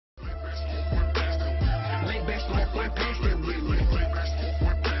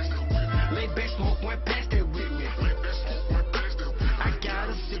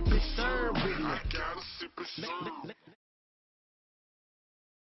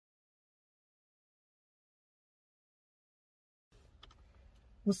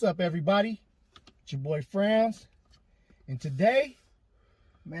What's up, everybody? It's your boy Franz, and today,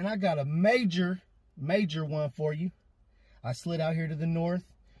 man, I got a major one for you. I slid out here to the north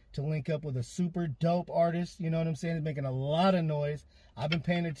to link up with a super dope artist. You know what I'm saying? He's making a lot of noise. I've been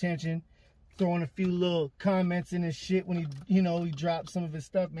paying attention, throwing a few little comments in his shit when he dropped some of his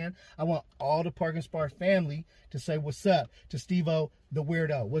stuff, man. I want all the Park and Spar family to say what's up to StevO, the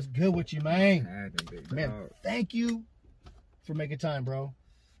Weirdo. What's good with you, man? Man, thank you for making time, bro.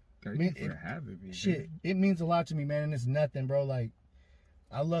 Thank you for having me. Shit, it means a lot to me, man, and it's nothing, bro. Like,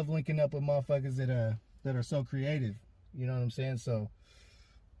 I love linking up with motherfuckers that are so creative. You know what I'm saying? So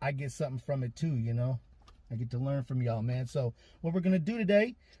I get something from it too, you know? I get to learn from y'all, man. So what we're going to do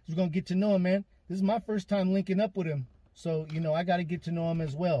today is we're going to get to know him, man. This is my first time linking up with him. So, you know, I got to get to know him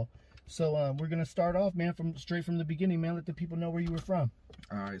as well. So we're going to start off, man, straight from the beginning, man. Let the people know where you were from.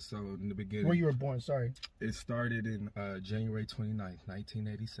 All right, so in the beginning. Where you were born, sorry. It started in January 29th,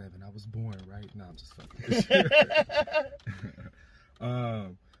 1987. I was born right now. I'm just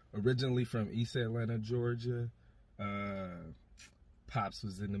fucking. Originally from East Atlanta, Georgia. Pops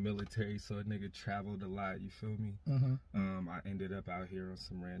was in the military, so a nigga traveled a lot, you feel me? Mm-hmm. I ended up out here on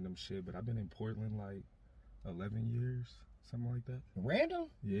some random shit, but I've been in Portland like 11 years, something like that. Random?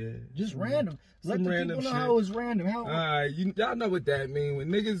 Yeah. Just random. Let the random people know shit. how it was random. Y'all know what that mean. When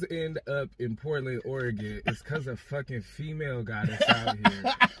niggas end up in Portland, Oregon, it's because a fucking female got us out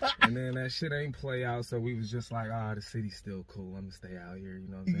here. And then that shit ain't play out, so we was just like, the city's still cool. I'm gonna stay out here, you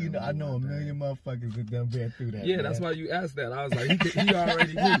know what I'm saying? You know, I know a million motherfuckers that done been through that. Yeah, man. That's why you asked that. I was like, he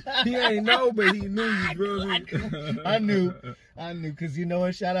already knew. He ain't know, but he knew, you feel me? I knew, because you know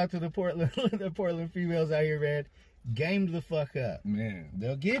what? Shout out to the Portland females out here, man. Gamed the fuck up. Man.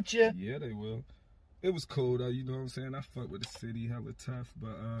 They'll get you. Yeah, they will. It was cool, though, you know what I'm saying? I fuck with the city, hella tough,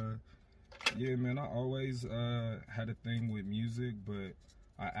 but, yeah, man, I always had a thing with music, but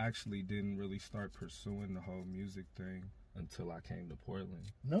I actually didn't really start pursuing the whole music thing until I came to Portland.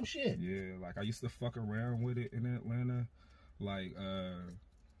 No shit. Yeah, like I used to fuck around with it in Atlanta. Like,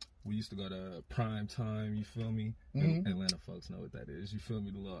 we used to go to Prime Time, you feel me? Mm-hmm. Atlanta folks know what that is, you feel me?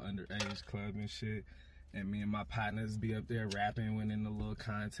 The little underage club and shit. And me and my partners be up there rapping, winning the little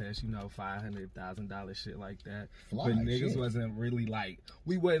contest, you know, $500,000 shit like that. Fly, but niggas shit. wasn't really like,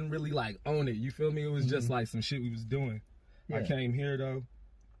 we wasn't really like on it, you feel me? It was just like some shit we was doing. Yeah. I came here though,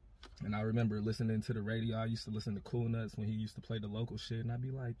 and I remember listening to the radio. I used to listen to Cool Nuts when he used to play the local shit, and I'd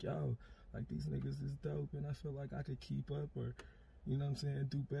be like, yo, like these niggas is dope, and I feel like I could keep up or, you know what I'm saying,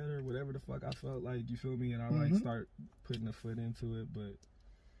 do better, whatever the fuck I felt like, you feel me? And I like start putting a foot into it, but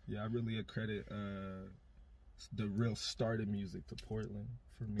yeah, I really accredit the real start of music to Portland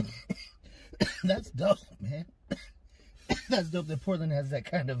for me. That's dope, man. That's dope that Portland has that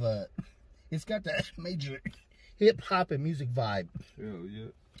kind of it's got that major hip hop and music vibe. Hell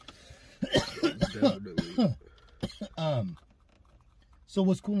yeah. Definitely. So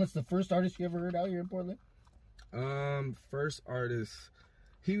was Cool Nuts the first artist you ever heard out here in Portland? First artist,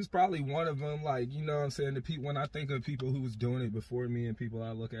 he was probably one of them. Like, you know what I'm saying? The people, when I think of people who was doing it before me and people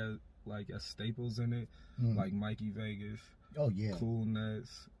I look at like as staples in it, like Mikey Vegas. Oh yeah. Cool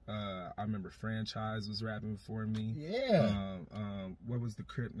Nuts. I remember Franchise was rapping before me. Yeah. What was the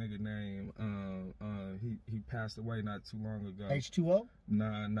Crip nigga name? He passed away not too long ago. H2O?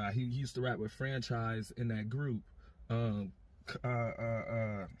 Nah. He used to rap with Franchise in that group. Man,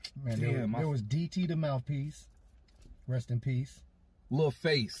 there was DT the Mouthpiece. Rest in peace. Lil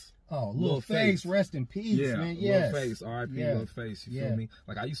Face. Oh, Lil Face, rest in peace, man. Yes. Lil Face, R.I.P. Lil Face, you feel me?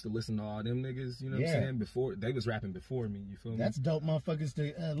 Like, I used to listen to all them niggas, you know what I'm saying? Before, they was rapping before me, you feel me? That's dope motherfuckers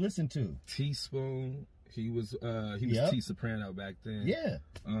to listen to. Teaspoon, he was T Soprano back then. Yeah.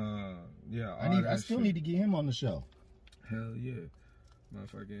 I still need to get him on the show. Hell yeah.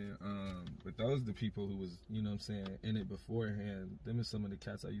 Motherfucking, but those are the people who was, you know what I'm saying, in it beforehand. Them are some of the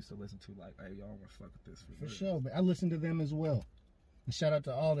cats I used to listen to, like, hey, y'all wanna fuck with this for sure, man. I listened to them as well. And shout out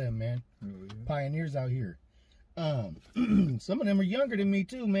to all them, man. Oh, yeah. Pioneers out here. Some of them are younger than me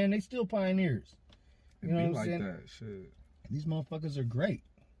too, man. They still pioneers. You know what I'm saying? That shit. These motherfuckers are great.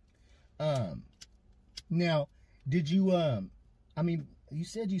 Now, did you I mean, you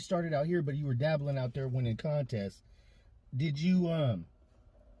said you started out here, but you were dabbling out there winning contests. Did you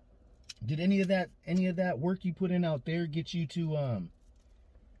did any of that work you put in out there get you to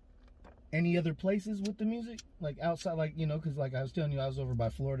any other places with the music? Like outside, like, you know, because like I was telling you, I was over by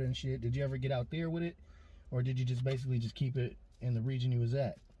Florida and shit. Did you ever get out there with it? Or did you just basically just keep it in the region you was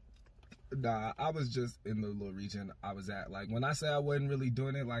at? Nah, I was just in the little region I was at. Like, when I say I wasn't really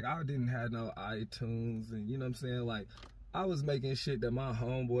doing it, like, I didn't have no iTunes and, you know what I'm saying? Like, I was making shit that my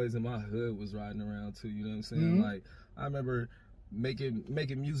homeboys in my hood was riding around to, you know what I'm saying? Like, I remember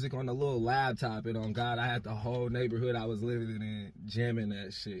making music on a little laptop, and on God, I had the whole neighborhood I was living in jamming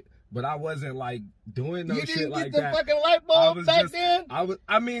that shit. But I wasn't like doing no shit like that. You didn't get the fucking light bulb back then?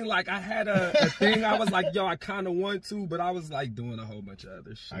 I mean, like I had a thing. I was like, yo, I kind of want to, but I was like doing a whole bunch of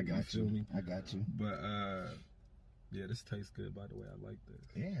other shit. I got you. I got you. But yeah, this tastes good. By the way, I like this.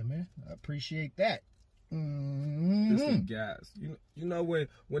 Yeah, man, I appreciate that. This is gas. You know when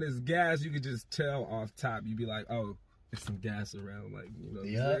it's gas, you could just tell off top. You be like, oh, there's some gas around. Like, you know.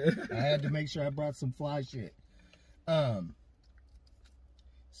 Yeah, I had to make sure I brought some fly shit.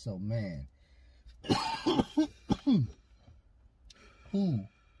 So, man, who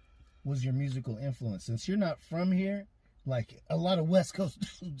was your musical influence? Since you're not from here, like a lot of West Coast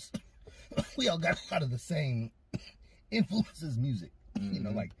dudes, we all got a lot of the same influences music, you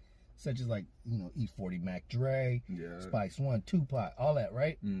know, like such as like, you know, E40, Mac Dre, Spice One, Tupac, all that,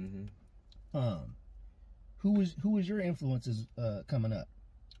 right? Who was your influences coming up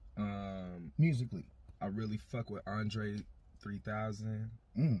musically? I really fuck with Andre 3000.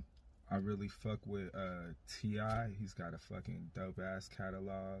 I really fuck with T.I. He's got a fucking dope ass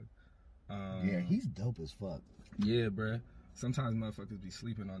catalog. Yeah, he's dope as fuck. Yeah, bruh. Sometimes motherfuckers be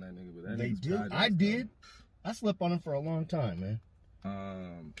sleeping on that nigga, but that they do. I did. I slept on him for a long time,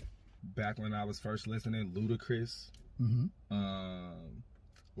 man. Back when I was first listening, Ludacris.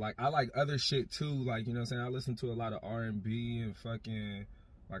 Like I like other shit too. Like, you know what I'm saying? I listen to a lot of R&B and fucking.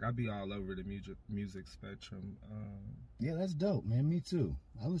 Like, I be all over the music spectrum. Yeah, that's dope, man. Me too.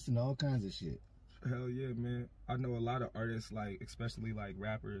 I listen to all kinds of shit. Hell yeah, man. I know a lot of artists, like, especially, like,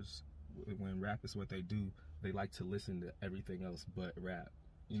 rappers, when rap is what they do, they like to listen to everything else but rap.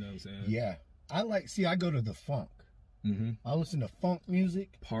 You know what I'm saying? Yeah. I go to the funk. I listen to funk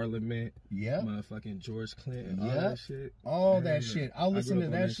music. Parliament. Yeah. Motherfucking George Clinton. All that shit. All that shit. I'll listen to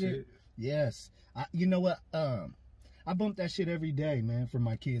that shit. Yes. You know what? I bump that shit every day, man, for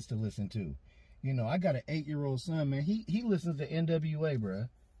my kids to listen to. You know, I got an 8-year-old son, man. He listens to NWA, bruh.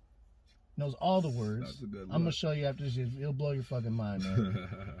 Knows all the words. That's a good look. I'm gonna show you after this shit. It'll blow your fucking mind,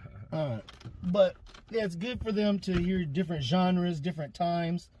 man. But yeah, it's good for them to hear different genres, different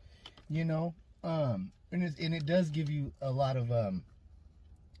times, you know. And it does give you a lot of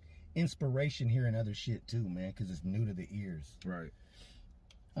inspiration hearing other shit too, man, because it's new to the ears. Right.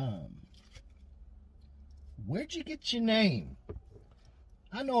 Where'd you get your name?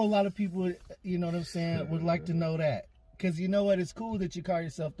 I know a lot of people, you know what I'm saying, would like to know that. Because you know what? It's cool that you call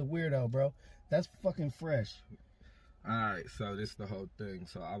yourself the Weirdo, bro. That's fucking fresh. Alright, so this is the whole thing.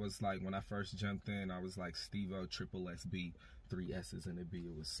 So I was like, when I first jumped in, I was like StevO, triple SB, 3 S's in the B.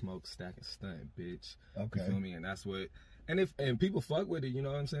 It was smoke, stack, and stunt, bitch. Okay. You feel me? And that's what... And people fuck with it, you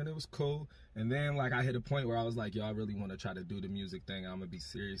know what I'm saying? It was cool. And then, like, I hit a point where I was like, yo, I really want to try to do the music thing. I'm going to be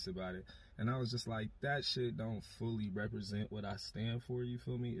serious about it. And I was just like, that shit don't fully represent what I stand for, you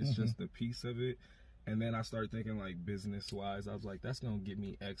feel me? It's just a piece of it. And then I started thinking, like, business-wise, I was like, that's going to get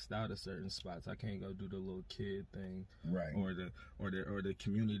me X'd out of certain spots. I can't go do the little kid thing. Right. Or the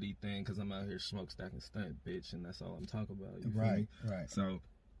community thing, because I'm out here smoke, stack, and stunt, bitch, and that's all I'm talking about, you feel me? Right. So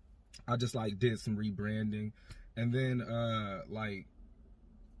I just, like, did some rebranding. And then, like,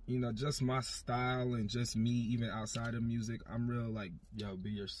 you know, just my style and just me, even outside of music, I'm real, like, yo, be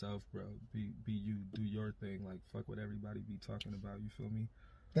yourself, bro. Be you, do your thing. Like, fuck what everybody be talking about, you feel me?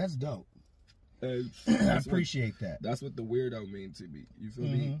 That's dope. I appreciate that. That's what the weirdo mean to me. You feel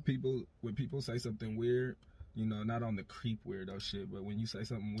me? When people say something weird, you know, not on the creep weirdo shit, but when you say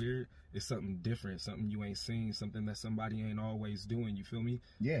something weird, it's something different, something you ain't seen, something that somebody ain't always doing, you feel me?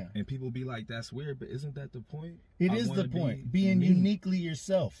 Yeah. And people be like, that's weird, but isn't that the point? It is the point. Being uniquely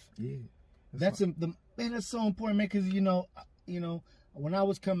yourself. Yeah. That's man, that's so important, man, because, you know, when I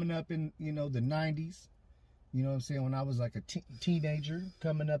was coming up in, you know, the 90s, you know what I'm saying, when I was like a teenager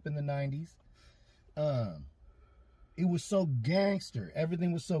coming up in the 90s, it was so gangster.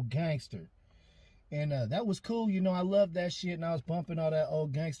 Everything was so gangster. And that was cool, you know, I loved that shit, and I was bumping all that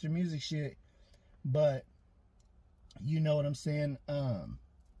old gangster music shit. But, you know what I'm saying,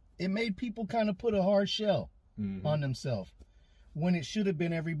 it made people kind of put a hard shell on themselves. When it should have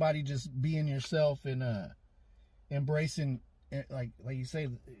been everybody just being yourself and embracing, like you say,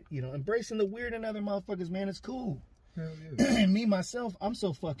 you know, embracing the weird in other motherfuckers, man, it's cool. Hell yeah. And me, myself, I'm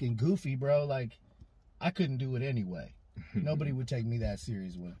so fucking goofy, bro, like, I couldn't do it anyway. Nobody would take me that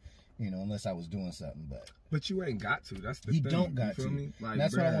serious when... You know, unless I was doing something, but you ain't got to. That's the thing. You don't got you feel to. Me? Like,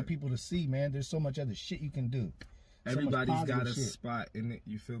 that's what I want people to see, man. There's so much other shit you can do. Everybody's got a spot in it.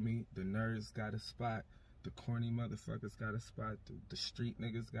 You feel me? The nerds got a spot. The corny motherfuckers got a spot. The street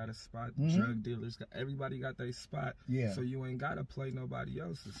niggas got a spot. The drug dealers got. Everybody got their spot. Yeah. So you ain't gotta play nobody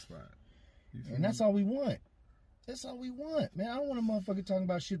else's spot. And that's all we want. That's all we want, man. I don't want a motherfucker talking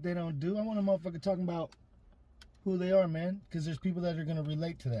about shit they don't do. I want a motherfucker talking about who they are, man. Because there's people that are going to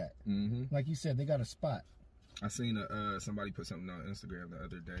relate to that. Mm-hmm. Like you said, they got a spot. I seen somebody put something on Instagram the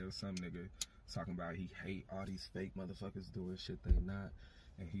other day. It was some nigga talking about he hate all these fake motherfuckers doing shit they not.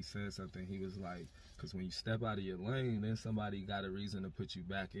 And he said something. He was like, because when you step out of your lane, then somebody got a reason to put you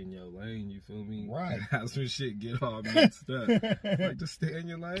back in your lane. You feel me? Right. And that's when shit get all mixed up. Like, just stay in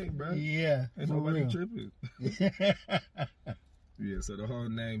your lane, bro. Yeah. Ain't nobody tripping. Yeah, so the whole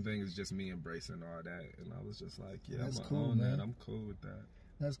name thing is just me embracing all that. And I was just like, yeah, that's I'm cool, on man. that. I'm cool with that.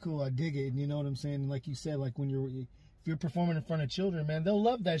 That's cool. I dig it. And you know what I'm saying? Like you said, like when if you're performing in front of children, man, they'll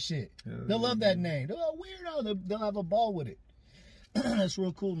love that shit. They'll love that name. They'll go, Weirdo. They'll have a ball with it. That's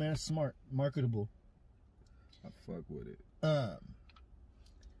real cool, man. It's smart. Marketable. I fuck with it.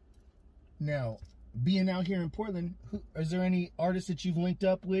 Now, being out here in Portland, is there any artists that you've linked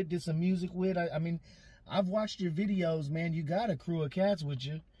up with, did some music with? I mean, I've watched your videos, man. You got a crew of cats with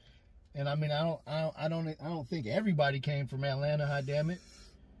you. And I mean, I don't think everybody came from Atlanta, hot damn it.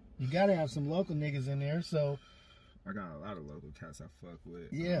 You gotta have some local niggas in there, so. I got a lot of local cats I fuck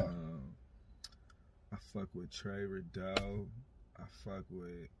with. Yeah. I fuck with Trey Rideau. I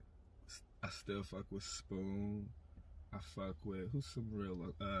still fuck with Spoon. I fuck with, who's some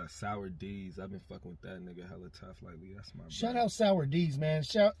real, Sour D's. I've been fucking with that nigga hella tough lately. That's my Shout out Sour D's, man.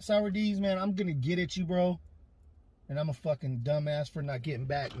 Sour D's, man, I'm gonna get at you, bro. And I'm a fucking dumbass for not getting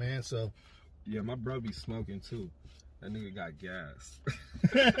back, man, so. Yeah, my bro be smoking too. That nigga got gas.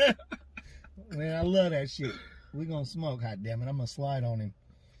 Man, I love that shit. We gonna smoke, hot damn it. I'm gonna slide on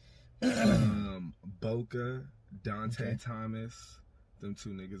him. Boca, Dante Okay. Thomas, them two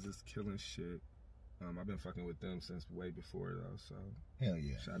niggas is killing shit. I've been fucking with them since way before though, so Hell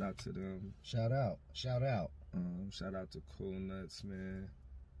yeah. shout out to them. Shout out. Shout out. Shout out to Cool Nuts, man.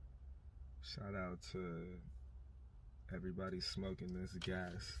 Shout out to everybody smoking this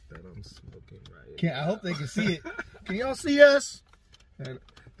gas that I'm smoking right now. I hope they can see it. Can y'all see us? And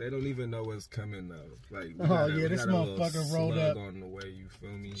they don't even know what's coming though. Like, this motherfucker rolled up on the way. You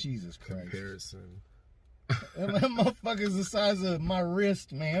feel me? Jesus Christ. Comparison. That motherfucker's the size of my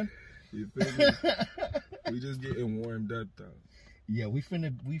wrist, man. You feel me? We just getting warmed up though. Yeah, we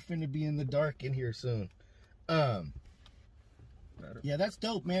finna be in the dark in here soon. Yeah, that's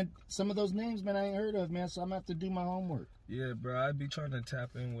dope, man. Some of those names, man, I ain't heard of, man. So I'm gonna have to do my homework. Yeah, bro. I'd be trying to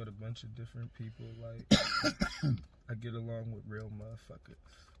tap in with a bunch of different people. Like, I get along with real motherfuckers.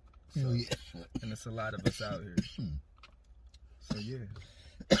 So, Hell yeah. And it's a lot of us out here. So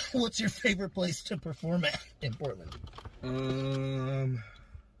yeah. What's your favorite place to perform at in Portland?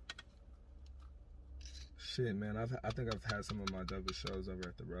 Shit, man. I think I've had some of my dopest shows over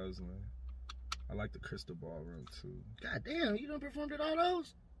at the Roseland. I like the Crystal Ballroom too. God damn, you done performed at all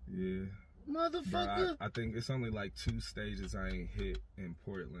those? Yeah. Motherfucker. I think it's only like 2 stages I ain't hit in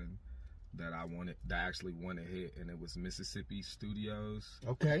Portland that I actually want to hit, and it was Mississippi Studios.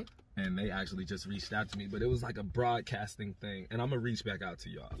 Okay. And they actually just reached out to me, but it was like a broadcasting thing, and I'm gonna reach back out to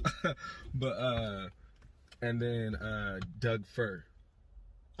y'all. But and then Doug Fur.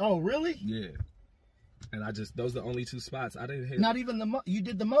 Oh, really? Yeah. And those are the only 2 spots I didn't hit. Not even you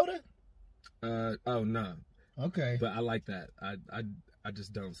did the motor? Oh no. Okay. But I like that. I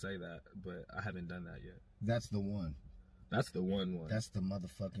just don't say that, but I haven't done that yet. That's the one. That's the one. That's the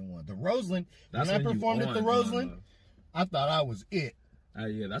motherfucking one. The Roseland. That's when I performed at the Roseland, I thought I was it.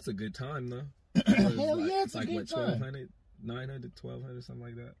 Yeah, that's a good time though. Hell yeah, it's like a good time. 1,200, 900, 1,200, something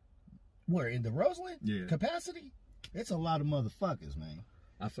like that. Where, in the Roseland? Yeah. Capacity? It's a lot of motherfuckers, man.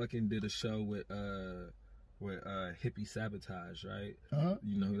 I fucking did a show with Hippie Sabotage, right? Uh-huh.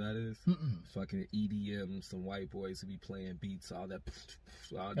 You know who that is? Mm-mm. Fucking EDM, some white boys who be playing beats, all that.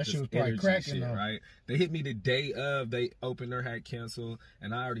 That shit was probably cracking, shit, though. right? They hit me the day of. They opened their had canceled,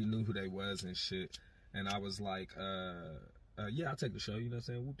 and I already knew who they was and shit. And I was like, yeah, I'll take the show. You know what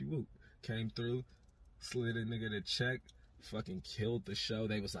I'm saying? Whoop-de-whoop. Came through, slid a nigga the check, fucking killed the show.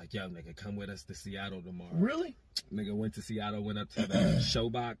 They was like, yo, nigga, come with us to Seattle tomorrow. Really? Nigga went to Seattle, went up to the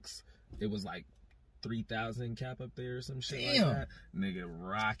showbox. It was like 3,000 cap up there or some shit. Damn. Like that. Nigga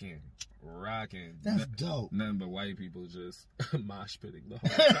rocking. That's dope. Nothing but white people just mosh pitting the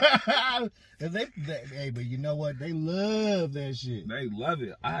whole time. Hey, but you know what? They love that shit. They love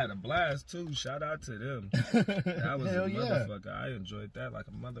it. I had a blast too. Shout out to them. That was Hell a yeah. motherfucker. I enjoyed that like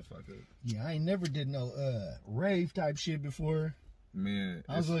a motherfucker. Yeah, I ain't never did no rave type shit before. Man,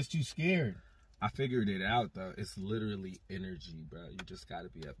 I was always too scared. I figured it out though. It's literally energy, bro. You just got to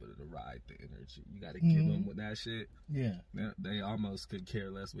be able to ride the energy. You got to give them with that shit. Yeah. They almost could care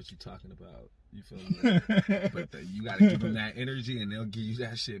less what you talking about. You feel me? But you got to give them that energy, and they'll give you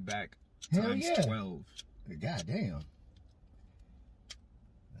that shit back Hell times yeah. 12. God damn.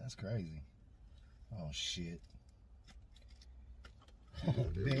 That's crazy. Oh, shit. Oh,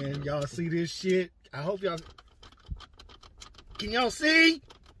 man, y'all see this shit? I hope y'all... Can y'all see?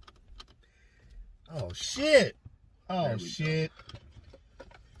 Oh, shit. Oh, shit.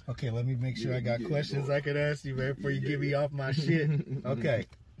 Okay, let me make sure I got questions I can ask you, man, before you get me off my shit. Okay.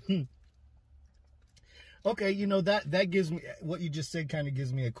 Okay, you know, that gives me... What you just said kind of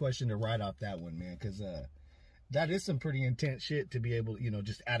gives me a question to write off that one, man, because that is some pretty intense shit to be able, you know,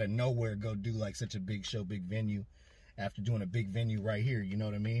 just out of nowhere go do, like, such a big show, big venue, after doing a big venue right here, you know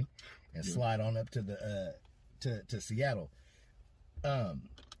what I mean? And slide on up to the to Seattle.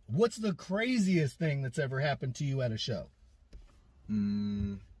 What's the craziest thing that's ever happened to you at a show?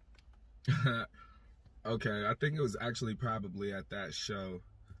 Okay, I think it was actually probably at that show.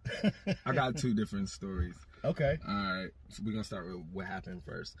 I got two different stories. Okay. All right, so we're gonna start with what happened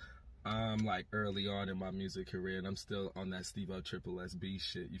first. Like early on in my music career, and I'm still on that StevO triple SB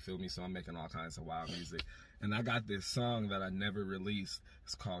shit, you feel me? So I'm making all kinds of wild music. And I got this song that I never released.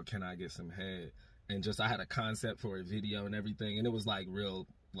 It's called Can I Get Some Head? And just I had a concept for a video and everything, and it was like real,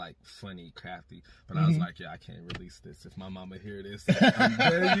 like funny, crafty. But I was like, yeah, I can't release this. If my mama hear this, I'm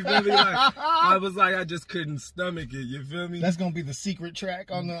dead, you feel me? Like, I was like, I just couldn't stomach it, you feel me? That's gonna be the secret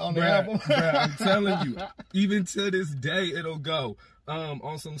track on the album. Bruh, I'm telling you, even to this day, it'll go.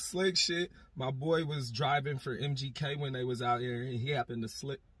 On some slick shit, my boy was driving for MGK when they was out here, and he happened to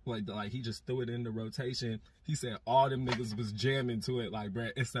slip. Like he just threw it into rotation. He said all them niggas was jamming to it. Like,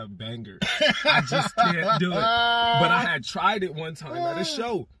 bruh, it's a banger. I just can't do it. But I had tried it one time at a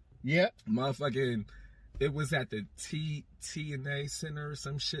show. Yep. Motherfucking, it was at the T&A Center or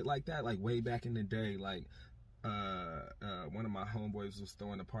some shit like that. Like way back in the day. Like, one of my homeboys was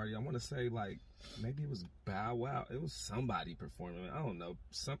throwing a party. I want to say like maybe it was Bow Wow. It was somebody performing. I don't know.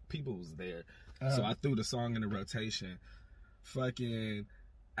 Some people was there. So I threw the song in the rotation. Fucking.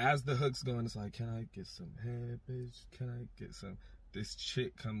 As the hook's going, it's like, can I get some head, bitch? Can I get some? This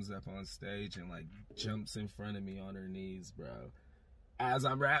chick comes up on stage and like jumps in front of me on her knees, bro. As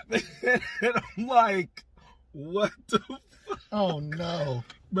I'm rapping, and I'm like, what the fuck? Oh no,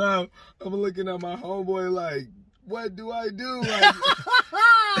 bro! I'm looking at my homeboy like, what do I do? Like,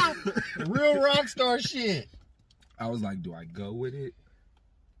 real rock star shit. I was like, do I go with it?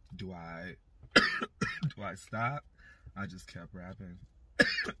 Do I stop? I just kept rapping.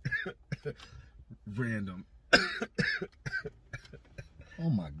 Random.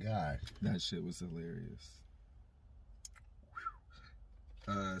 Oh my god, that shit was hilarious.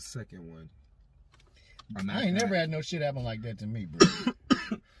 Second one. I ain't never had no shit happen like that to me, bro.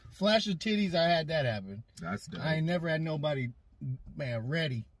 Flash of titties, I had that happen. That's dope. I ain't never had nobody, man,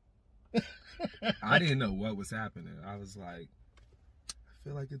 ready. I didn't know what was happening. I was like, I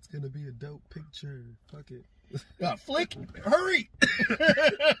feel like it's gonna be a dope picture. Fuck it. Flick, hurry!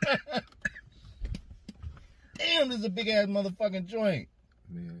 Damn, this is a big ass motherfucking joint.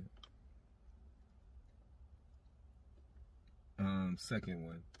 Man. Second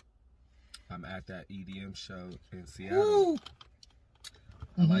one. I'm at that EDM show in Seattle.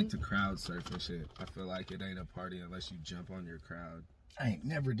 I like to crowd surf and shit. I feel like it ain't a party unless you jump on your crowd. I ain't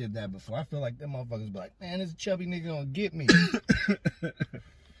never did that before. I feel like them motherfuckers be like, man, this chubby nigga gonna get me.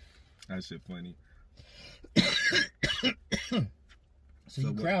 That shit funny. So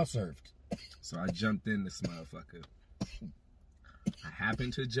you crowd surfed. So I jumped in this motherfucker. I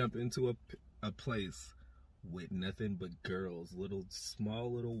happened to jump into a place with nothing but girls,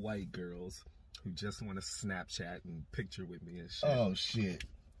 small little white girls who just want to Snapchat and picture with me and shit. Oh shit,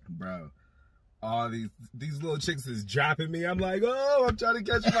 bro! All these little chicks is dropping me. I'm like, oh, I'm trying to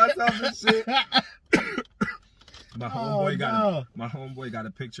catch myself and shit. My homeboy got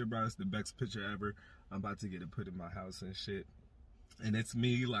a picture, bro. It's the best picture ever. I'm about to get it put in my house and shit. And it's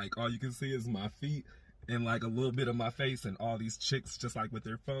me, like, all you can see is my feet and, like, a little bit of my face and all these chicks just, like, with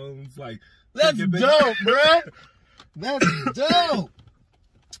their phones, like... That's dope, bro! That's dope!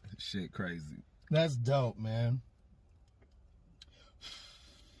 Shit crazy. That's dope, man.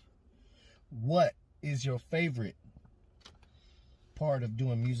 What is your favorite part of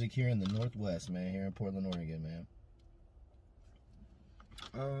doing music here in the Northwest, man, here in Portland, Oregon, man?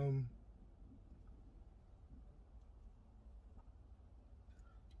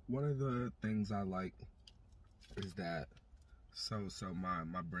 One of the things I like is that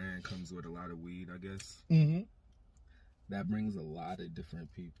my brand comes with a lot of weed, I guess. Mm-hmm. That brings a lot of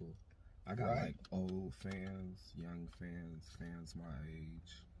different people. I got like old fans, young fans my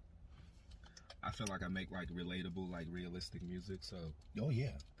age. I feel like I make like relatable, like realistic music, so oh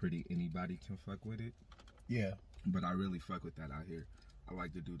yeah, pretty anybody can fuck with it. Yeah. But I really fuck with that out here. I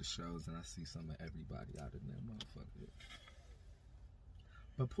like to do the shows and I see some of everybody out in that motherfucker.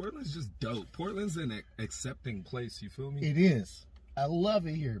 But Portland's just dope. Portland's an accepting place, you feel me? It is. I love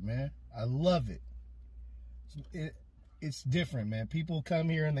it here, man. I love it. It's different, man. People come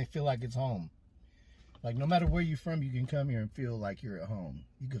here and they feel like it's home. Like, no matter where you're from, you can come here and feel like you're at home.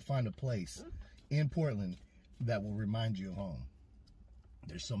 You can find a place in Portland that will remind you of home.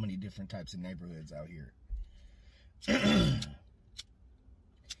 There's so many different types of neighborhoods out here.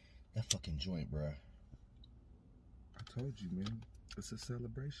 That fucking joint, bro. I told you, man. It's a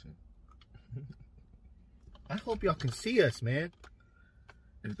celebration. I hope y'all can see us, man.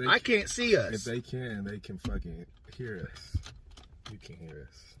 I can't see us. If they can fucking hear us. You can hear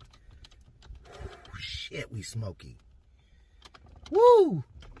us. Shit, we smoky. Woo!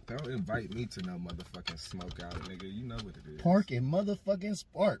 Don't invite me to no motherfucking smoke out, nigga. You know what it is. Park and motherfucking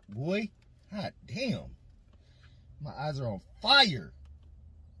spark, boy. God damn. My eyes are on fire.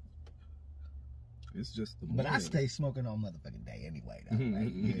 It's just the morning. But I stay smoking all motherfucking day anyway, though.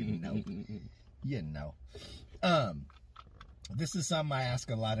 Like, you know. You know. This is something I ask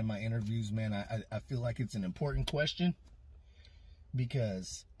a lot in my interviews, man. I feel like it's an important question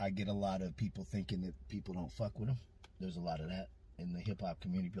because I get a lot of people thinking that people don't fuck with them. There's a lot of that in the hip-hop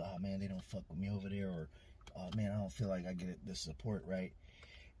community. People, oh, man, they don't fuck with me over there. Or, oh, man, I don't feel like I get the support, right?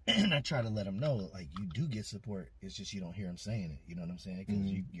 And I try to let them know, like, you do get support. It's just you don't hear them saying it. You know what I'm saying?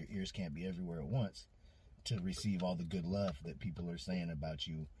 Because your ears can't be everywhere at once to receive all the good love that people are saying about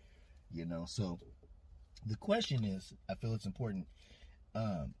you, you know? So the question is, I feel it's important.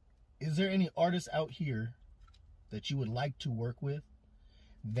 Is there any artists out here that you would like to work with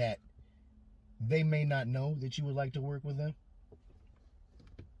that they may not know that you would like to work with them?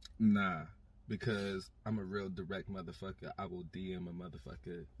 Nah, because I'm a real direct motherfucker. I will DM a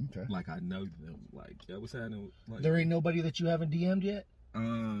motherfucker like I know them. Like, yeah, what's happening? Like, there ain't nobody that you haven't DM'd yet?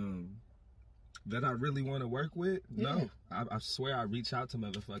 That I really want to work with? Yeah. No. I swear I reach out to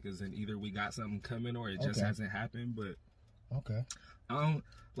motherfuckers and either we got something coming or it just hasn't happened, but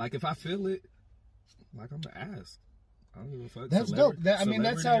like if I feel it, like I'm gonna ask. I don't give a fuck. That's dope. I mean,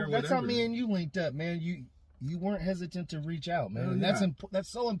 that's how me and you linked up, man. You weren't hesitant to reach out, man. And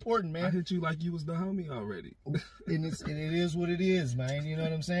that's so important, man. I hit you like you was the homie already. and it is what it is, man. You know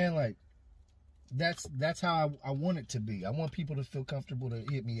what I'm saying? Like, that's how I want it to be. I want people to feel comfortable to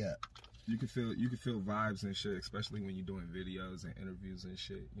hit me up. You can feel vibes and shit, especially when you're doing videos and interviews and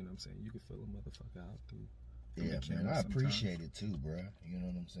shit. You know what I'm saying? You can feel a motherfucker out through. Yeah, man. I appreciate it too, bro. You know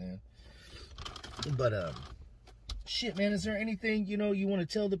what I'm saying? But shit, man. Is there anything you want to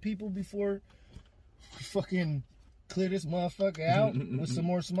tell the people before we fucking clear this motherfucker out with some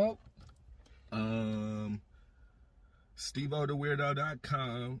more smoke?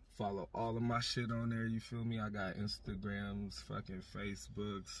 StevOtheWeirdo.com. Follow all of my shit on there, you feel me? I got Instagrams, fucking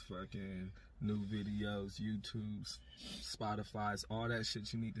Facebooks, fucking new videos, YouTubes, Spotify's, all that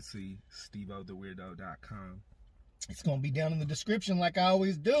shit you need to see. StevOtheWeirdo.com. It's gonna be down in the description like I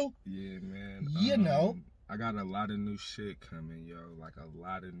always do. Yeah, man. You know. I got a lot of new shit coming, yo. Like a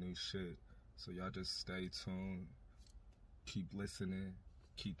lot of new shit. So y'all just stay tuned. Keep listening.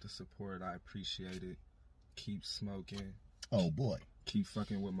 Keep the support. I appreciate it. Keep smoking. Oh boy. Keep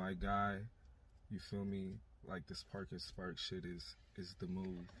fucking with my guy. You feel me? Like this Park and Spark shit is the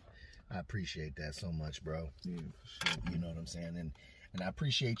move. I appreciate that so much, bro. Yeah, for sure. You know what I'm saying? And I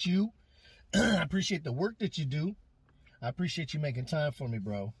appreciate you. I appreciate the work that you do. I appreciate you making time for me,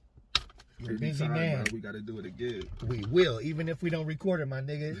 bro. You're a busy man. Bro, we gotta do it again. We will, even if we don't record it, my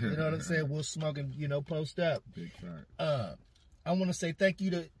nigga. You know what I'm saying? We'll smoke and post up. Big fact. I want to say thank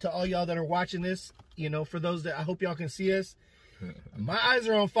you to all y'all that are watching this. For those that I hope y'all can see us. My eyes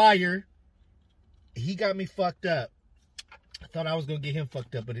are on fire. He got me fucked up. I thought I was gonna get him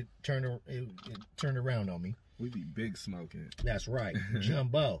fucked up, but it turned around on me. We be big smoking. That's right,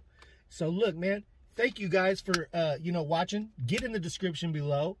 Jumbo. So look, man. Thank you guys for watching. Get in the description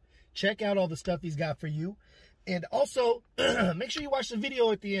below. Check out all the stuff he's got for you. And also, make sure you watch the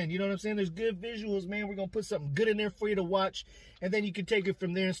video at the end. You know what I'm saying? There's good visuals, man. We're going to put something good in there for you to watch. And then you can take it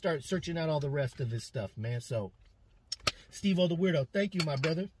from there and start searching out all the rest of his stuff, man. So, StevO the Weirdo, thank you, my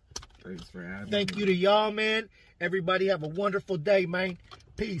brother. Thanks for having me. Thank you to y'all, man. Everybody have a wonderful day, man.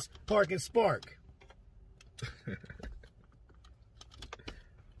 Peace. Park and Spark.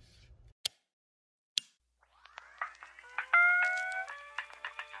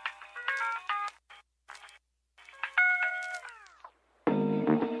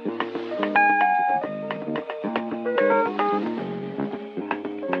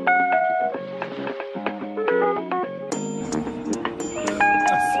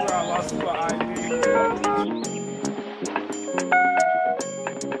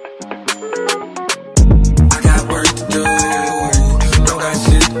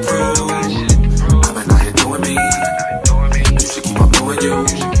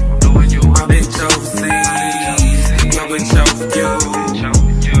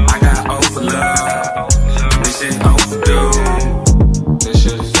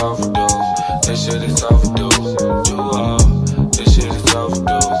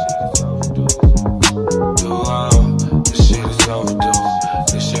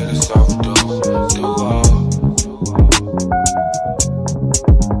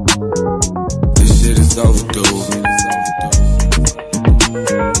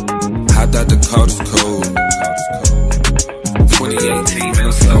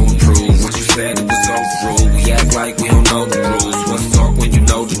 like we don't know the rules. What's talk when you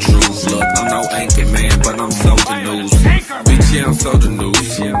know the truth? Look, I'm no anchor man, but I'm so the news. Bitch, yeah, I'm so the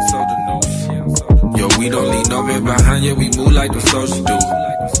news. Yo, we don't leave no man behind, yeah, we move like the soldiers do.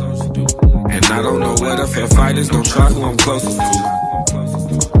 And I don't know what the fair fighters, don't try who I'm closest to.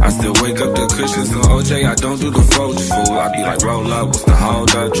 I still wake up the cushions and OJ, I don't do the Folger fool. I be like, roll up, what's the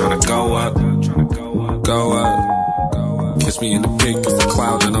hold up? Tryna go up, go up. Kiss me in the pink, it's a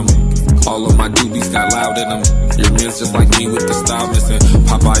cloud in them. All of my doobies got loud in them. Your men's just like me with the style missing.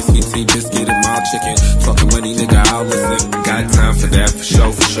 Popeye, CT, biscuit, and mild chicken. Talking money, nigga, I'll listen. Got time for that, for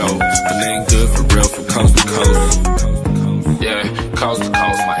sure, for sure. But they ain't good for real, from coast to coast. Yeah, coast to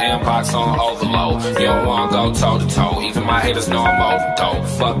coast, my inbox on overload. You don't wanna go toe to toe, even my haters know I'm over dope.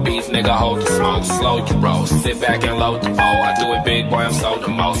 Fuck beef, nigga, hold the smoke, slow your roll. Sit back and load the bowl, I do it big, boy, I'm so the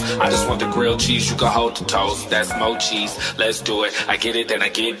most. I just want the grilled cheese, you can hold the toast. That's more cheese, let's do it. I get it, then I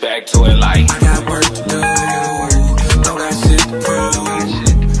get back to it like I got work to do, know that shit to prove.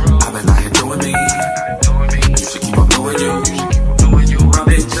 I've been out here doing me, you should keep on doing you. My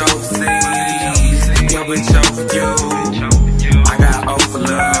bitch overseas, yo bitch over you. For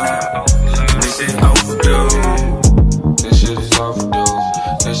love, this shit overdue. This shit is overdue.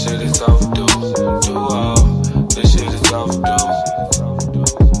 This shit is overdue. This shit is overdue.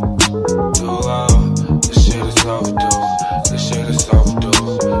 This shit is overdue. This shit is overdue.